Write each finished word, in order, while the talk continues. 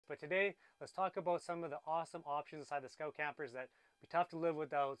But today, let's talk about some of the awesome options inside the Scout campers that be tough to live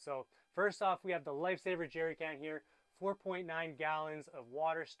without. So first off, we have the Lifesaver jerry can here, 4.9 gallons of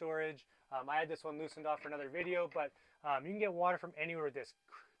water storage. I had this one loosened off for another video, but you can get water from anywhere with this.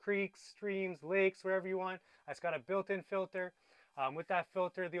 Creeks, streams, lakes, wherever you want. It's got a built-in filter. With that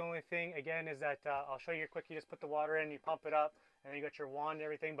filter, the only thing again is that I'll show you quick. You just put the water in, you pump it up, and then you got your wand and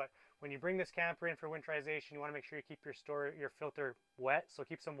everything. But when you bring this camper in for winterization, you want to make sure you keep your filter wet. So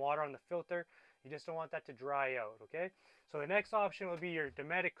keep some water on the filter. You just don't want that to dry out. Okay. So the next option will be your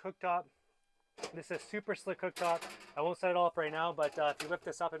Dometic cooktop. This is super slick cooktop. I won't set it all up right now, but if you lift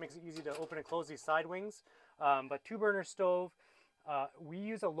this up, it makes it easy to open and close these side wings. But 2-burner stove. We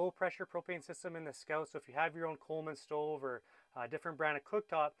use a low pressure propane system in the Scout, so if you have your own Coleman stove or a different brand of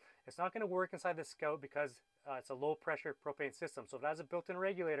cooktop, it's not going to work inside the Scout because it's a low pressure propane system. So if it has a built-in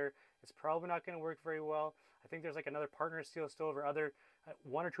regulator, it's probably not going to work very well. I think there's like another Partner steel stove or other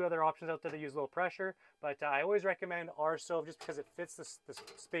one or two other options out there that use low pressure, but I always recommend our stove just because it fits the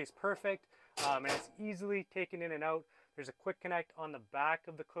space perfect, and it's easily taken in and out. There's a quick connect on the back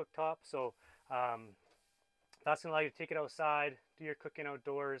of the cooktop, so that's going to allow you to take it outside, do your cooking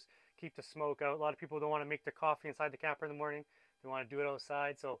outdoors, keep the smoke out. A lot of people don't want to make their coffee inside the camper in the morning. They want to do it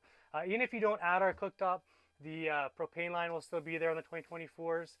outside. So even if you don't add our cooktop, the propane line will still be there on the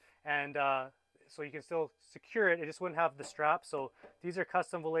 2024s. And so you can still secure it. It just wouldn't have the straps. So these are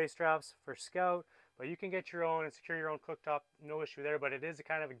custom belay straps for Scout. But you can get your own and secure your own cooktop. No issue there. But it is a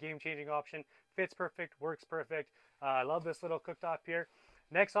kind of a game-changing option. Fits perfect. Works perfect. I love this little cooktop here.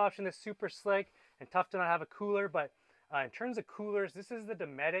 Next option is super slick and tough to not have a cooler, but in terms of coolers, this is the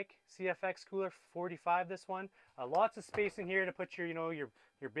Dometic CFX cooler 45. This one, lots of space in here to put your,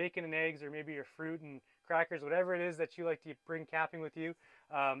 your bacon and eggs, or maybe your fruit and crackers, whatever it is that you like to bring camping with you.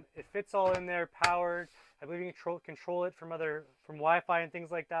 It fits all in there, powered. I believe you can control it from Wi-Fi and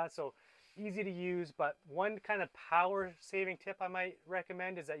things like that. So easy to use. But one kind of power saving tip I might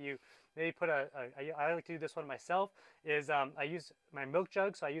recommend is that you maybe put I like to do this one myself, is I use my milk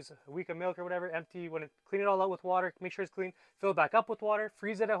jug. So I use a week of milk or whatever, empty, clean it all out with water, make sure it's clean, fill it back up with water,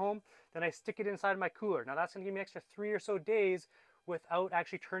 freeze it at home, then I stick it inside my cooler. Now that's going to give me an extra 3 or so days without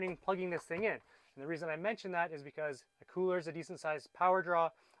actually plugging this thing in. And the reason I mention that is because a cooler is a decent sized power draw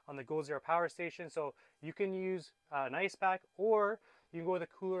on the Goal Zero power station. So you can use an ice pack, or you can go with a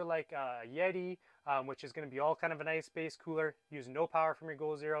cooler like Yeti, which is going to be all kind of an ice-based cooler. Use no power from your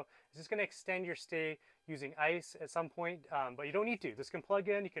Goal Zero. It's just going to extend your stay using ice at some point, but you don't need to. This can plug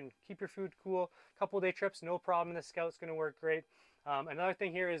in. You can keep your food cool. Couple-day trips, no problem. The Scout's going to work great. Another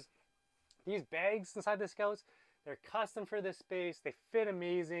thing here is these bags inside the Scouts. They're custom for this space. They fit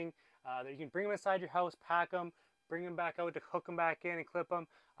amazing. You can bring them inside your house, pack them, bring them back out to hook them back in and clip them.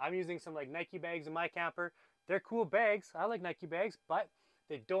 I'm using some like Nike bags in my camper. They're cool bags. I like Nike bags, but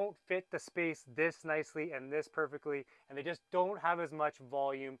they don't fit the space this nicely and this perfectly, and they just don't have as much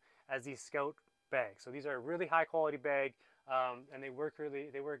volume as these Scout bags. So these are a really high quality bag, and they work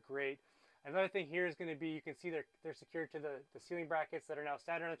great. Another thing here is going to be, you can see they're secured to the ceiling brackets that are now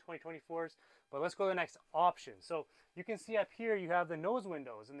standard on the 2024s. But let's go to the next option. So you can see up here you have the nose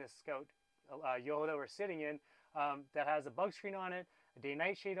windows in this Scout Yoho that we're sitting in, that has a bug screen on it, a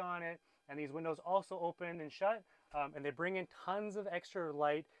day-night shade on it, and these windows also open and shut, and they bring in tons of extra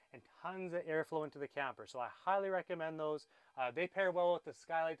light and tons of airflow into the camper. So I highly recommend those. They pair well with the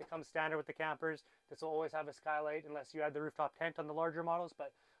skylight that comes standard with the campers. This will always have a skylight unless you add the rooftop tent on the larger models,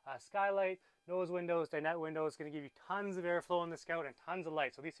 but skylight, nose windows, dinette windows, going to give you tons of airflow in the Scout and tons of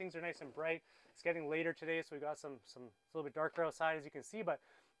light. So these things are nice and bright. It's getting later today, so we got some a little bit darker outside, as you can see, but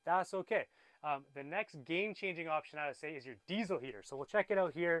that's okay. The next game-changing option I would say is your diesel heater. So we'll check it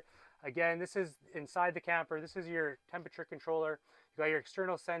out here. Again, this is inside the camper. This is your temperature controller. You got your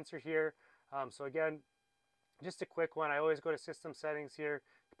external sensor here. So again, just a quick one. I always go to system settings here,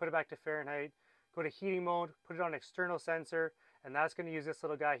 put it back to Fahrenheit, go to heating mode, put it on external sensor, and that's going to use this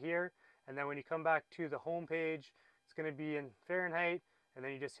little guy here. And then when you come back to the home page, it's going to be in Fahrenheit, and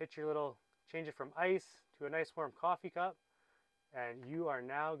then you just hit your little, change it from ice to a nice warm coffee cup, and you are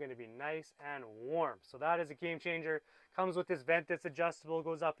now going to be nice and warm. So that is a game changer. Comes with this vent that's adjustable,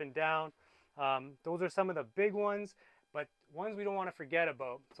 goes up and down. Those are some of the big ones, but ones we don't want to forget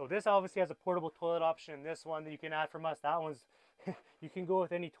about. So this obviously has a portable toilet option. This one that you can add from us, that one's you can go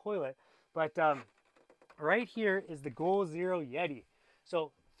with any toilet. But right here is the Goal Zero Yeti.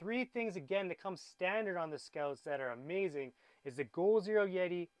 So 3 things again that come standard on the Scouts that are amazing is the Goal Zero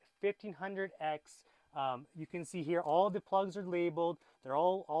Yeti 1500X. You can see here all the plugs are labeled. They're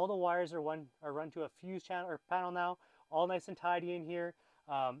all the wires are run to a fuse channel or panel now. All nice and tidy in here.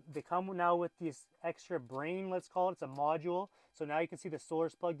 They come now with this extra brain, let's call it. It's a module. So now you can see the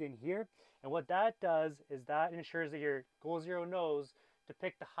solar's plugged in here. And what that does is that ensures that your Goal Zero knows to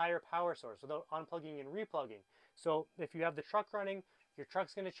pick the higher power source without unplugging and replugging. So if you have the truck running, your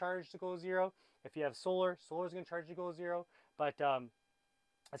truck's going to charge to Goal Zero. If you have solar, solar's going to charge to Goal Zero. But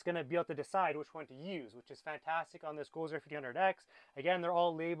it's going to be able to decide which one to use, which is fantastic on this Goal Zero 1500X. Again, they're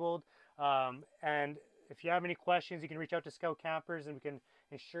all labeled. And if you have any questions, you can reach out to Scout Campers and we can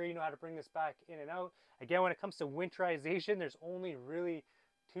ensure you know how to bring this back in and out. Again, when it comes to winterization, there's only really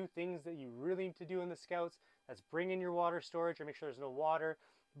two things that you really need to do in the Scouts. That's bring in your water storage or make sure there's no water.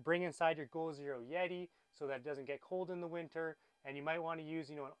 Bring inside your Goal Zero Yeti so that it doesn't get cold in the winter. And you might want to use,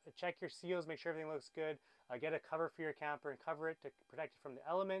 check your seals, make sure everything looks good. Get a cover for your camper and cover it to protect it from the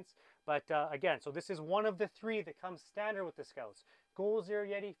elements. But again, so this is one of the three that comes standard with the Scouts. Goal Zero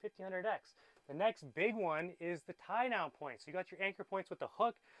Yeti 1500X. The next big one is the tie down points. So you got your anchor points with the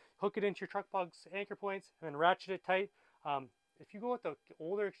hook it into your truck box anchor points, and then ratchet it tight. If you go with the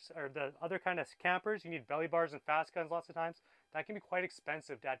older or the other kind of campers, you need belly bars and fast guns lots of times. That can be quite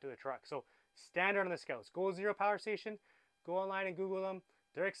expensive to add to the truck. So standard on the Scouts. Goal Zero Power Station, go online and Google them.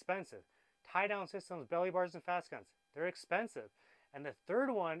 They're expensive. Tie down systems, belly bars and fast guns, they're expensive. And the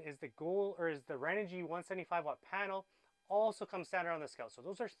third one is the Renogy 175 watt panel. Also comes standard on the Scout. So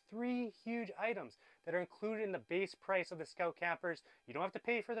those are three huge items that are included in the base price of the Scout campers. You don't have to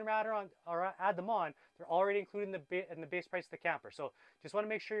pay for them or add them on. They're already included in the base price of the camper. So just want to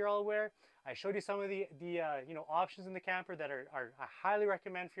make sure you're all aware. I showed you some of the options in the camper that I highly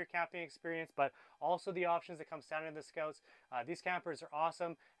recommend for your camping experience, but also the options that come standard in the Scouts. These campers are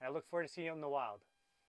awesome, and I look forward to seeing you in the wild.